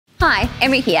Hi,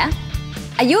 Emmy here.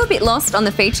 Are you a bit lost on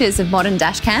the features of modern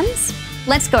dashcams?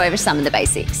 Let's go over some of the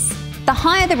basics. The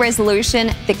higher the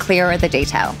resolution, the clearer the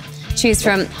detail. Choose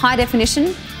from high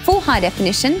definition, full high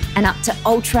definition, and up to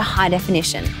ultra high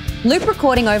definition. Loop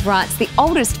recording overwrites the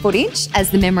oldest footage as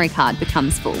the memory card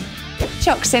becomes full.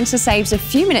 Shock sensor saves a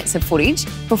few minutes of footage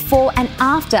before and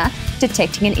after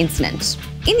detecting an incident.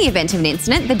 In the event of an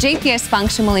incident, the GPS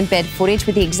function will embed footage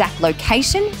with the exact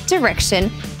location,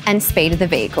 direction, and speed of the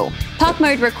vehicle. Park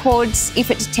mode records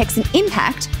if it detects an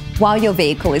impact while your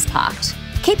vehicle is parked.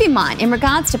 Keep in mind, in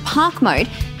regards to park mode,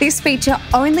 this feature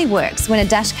only works when a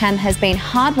dashcam has been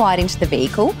hardwired into the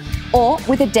vehicle or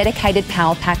with a dedicated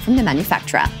power pack from the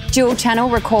manufacturer. Dual channel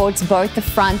records both the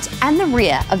front and the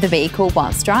rear of the vehicle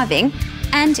whilst driving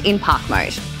and in park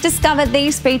mode. Discover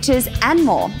these features and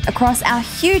more across our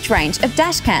huge range of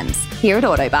dashcams here at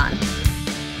Autobarn.